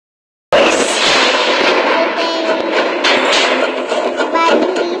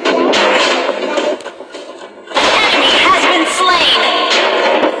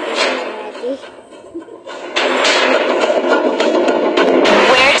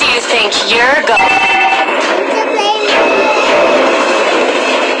think you're going?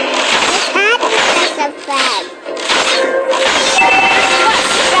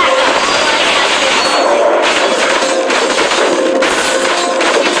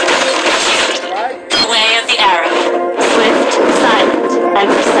 And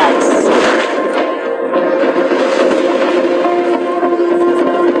precise.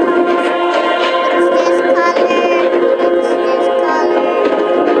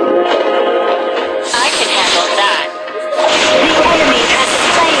 I can handle that. The enemy has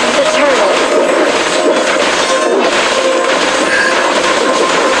slain the turtle.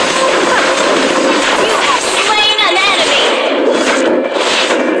 You have slain an enemy.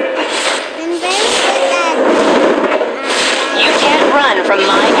 You can't run from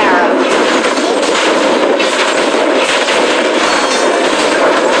my arrow.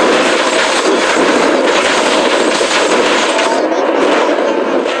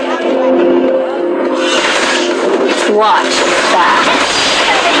 Watch that.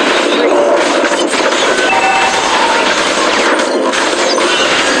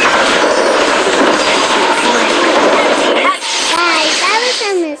 Guys, that was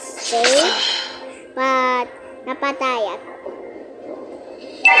a mistake, but napatay ako.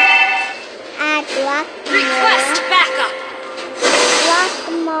 At wag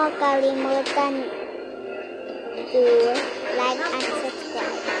mo kalimutan to like and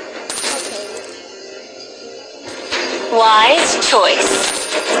subscribe. Okay. Wise choice.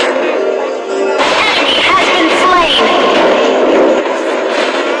 The enemy has been slain.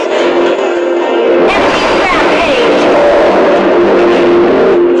 Enemy rampage.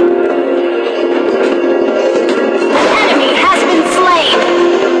 The enemy has been slain.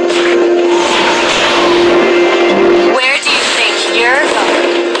 Where do you think you're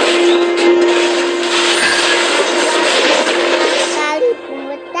going?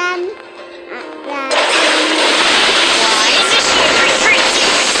 Kalimutan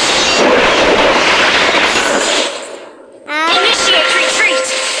Initiate retreat!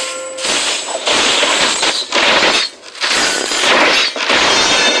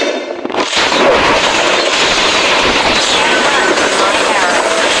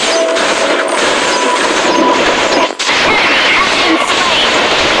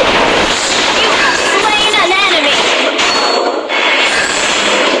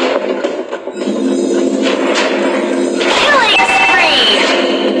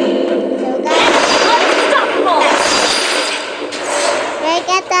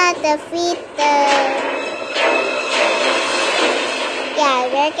 Defeat the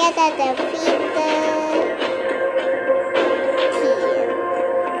we're gonna defeat the team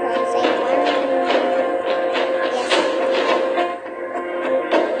because I won. Yes,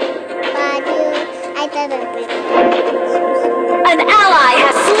 but I didn't win. An ally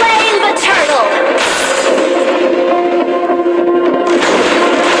has slain the turtle.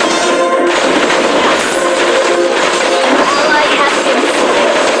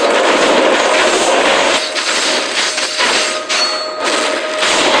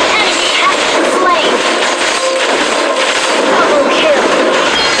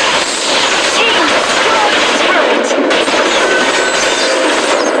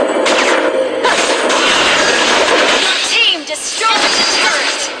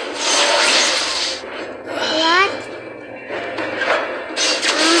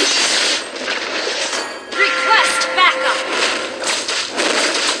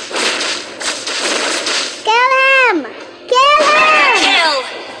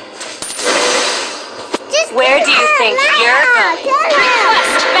 Where do you think you're going?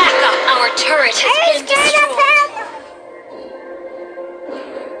 Request backup! Our turret has been destroyed.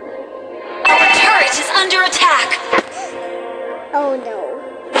 Our turret is under attack. Oh no.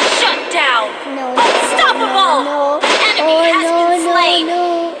 Shut down. No. Unstoppable. No. Enemy has been slain.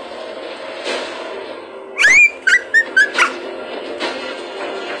 No.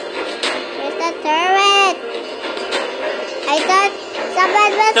 Where's the turret? I thought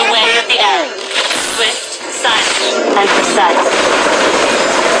someone was The way of the arrow. Swift, silent, and precise.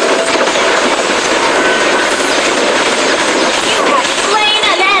 You have slain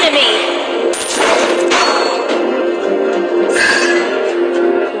an enemy!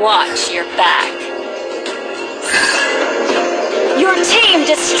 Watch your back. Your team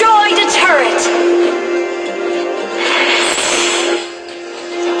destroyed a turret!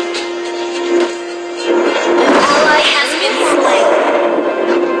 An ally has been slain.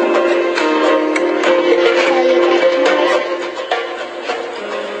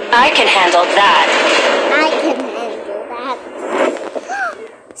 I can handle that. I can handle that.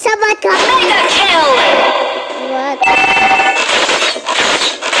 Someone come. Mega kill! What?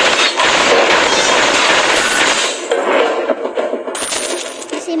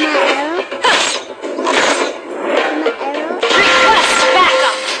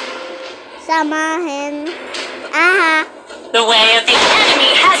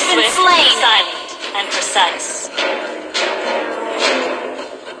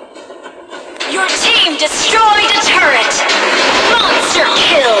 destroyed a turret! Monster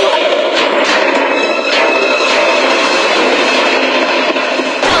kill!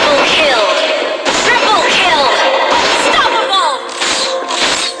 Double kill! Triple kill! Unstoppable!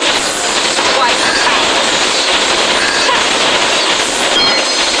 Twice attack!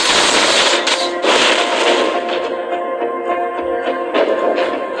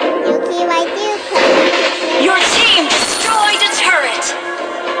 Yuki, why do you play? Your team destroyed a turret!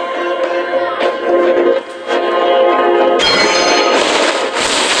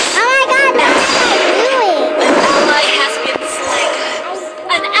 Oh my god, what am I doing? An ally has been slain.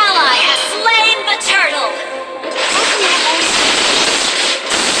 An ally has slain the turtle!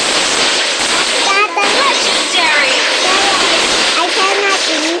 Legendary! I cannot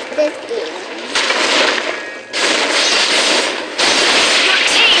believe this game. Your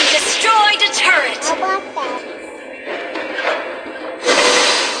team destroyed a turret! How about that?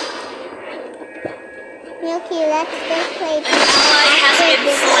 Yuki, let's just play An ally has been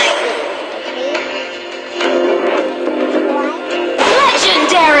slain. Why?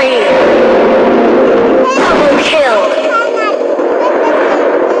 Legendary! Double kill!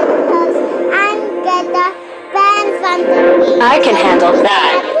 I can handle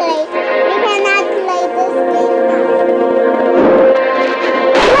that. We cannot play this game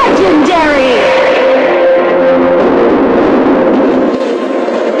Legendary!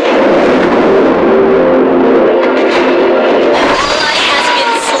 Ally has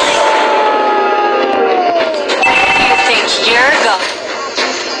been slain. You think you're gone?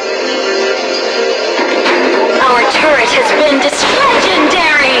 Our turret has been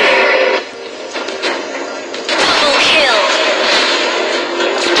legendary! Double kill!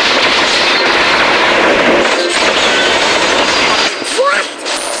 What?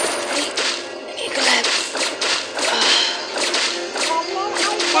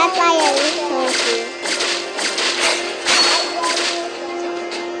 That's why I told you.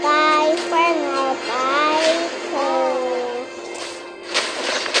 Bye for now. Bye.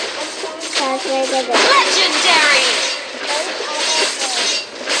 Because we're gonna. Legendary!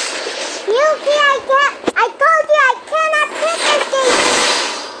 Yuki, I told you I cannot pick this game.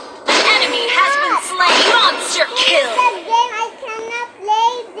 An enemy has been slain! Monster kill! This game I cannot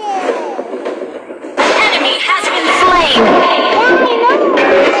play this. An enemy has been slain!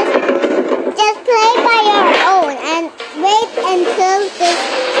 Just play by your own and wait until this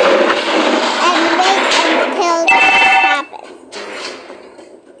happens.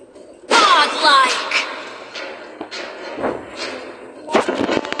 Godlike!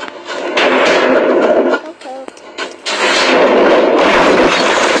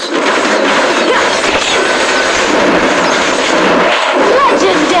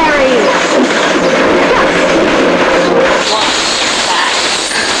 Legendary!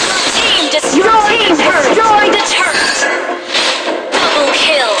 Team destroyed the turret! Double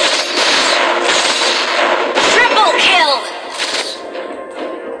kill! Triple kill!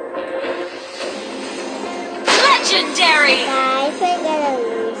 Legendary! Guys, we're gonna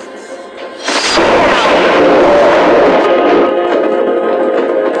lose.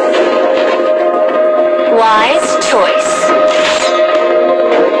 Wise choice.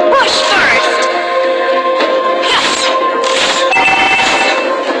 Push first! Yes!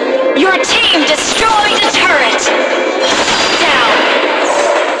 Your team destroyed a turret! Down!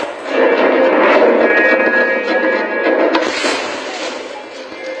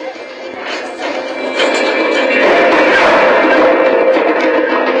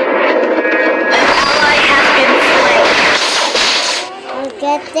 An ally has been slain. I'll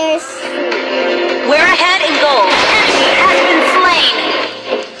get their We're